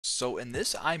So in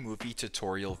this iMovie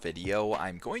tutorial video,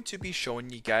 I'm going to be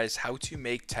showing you guys how to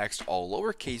make text all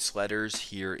lowercase letters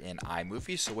here in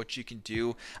iMovie. So what you can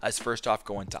do is first off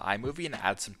go into iMovie and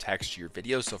add some text to your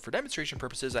video. So for demonstration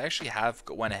purposes, I actually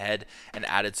went ahead and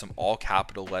added some all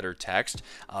capital letter text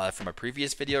from a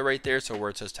previous video right there. So where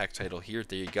it says text title here,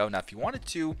 there you go. Now if you wanted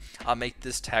to make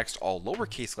this text all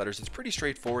lowercase letters, it's pretty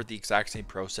straightforward, the exact same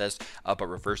process, but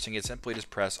reversing it, simply just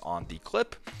press on the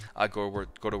clip, go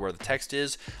to where the text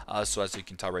is. So as you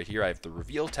can tell right here, I have the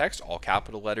reveal text, all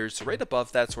capital letters. So right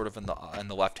above that, sort of in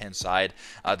the left-hand side,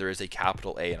 there is a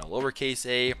capital A and a lowercase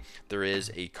a. There is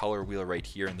a color wheel right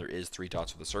here, and there is 3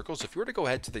 dots with a circle. So if you were to go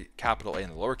ahead to the capital A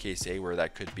and the lowercase a, where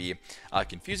that could be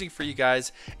confusing for you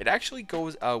guys, it actually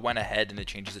went ahead and it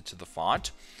changes it to the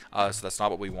font. So that's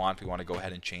not what we want. We want to go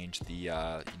ahead and change the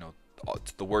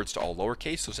words to all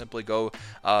lowercase. So simply go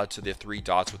to the 3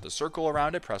 dots with the circle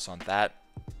around it, press on that.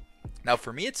 Now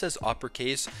for me, it says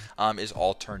uppercase is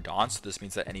all turned on, so this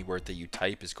means that any word that you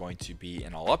type is going to be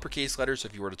in all uppercase letters. So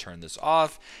if you were to turn this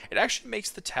off, it actually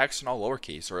makes the text in all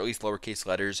lowercase, or at least lowercase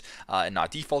letters, and not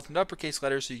default into uppercase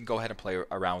letters, so you can go ahead and play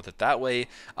around with it that way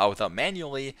without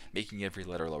manually making every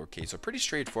letter lowercase. So pretty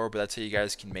straightforward, but that's how you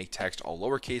guys can make text all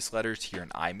lowercase letters here in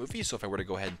iMovie. So if I were to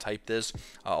go ahead and type this,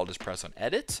 I'll just press on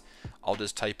edit. I'll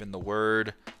just type in the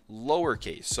word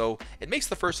lowercase. So it makes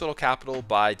the first little capital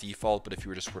by default, but if you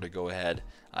were to go ahead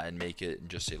and make it and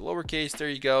just say lowercase, there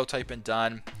you go, type in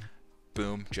done,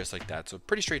 boom, just like that. So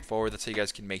pretty straightforward. That's how you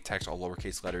guys can make text all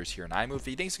lowercase letters here in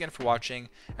iMovie. Thanks again for watching,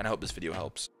 and I hope this video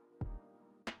helps.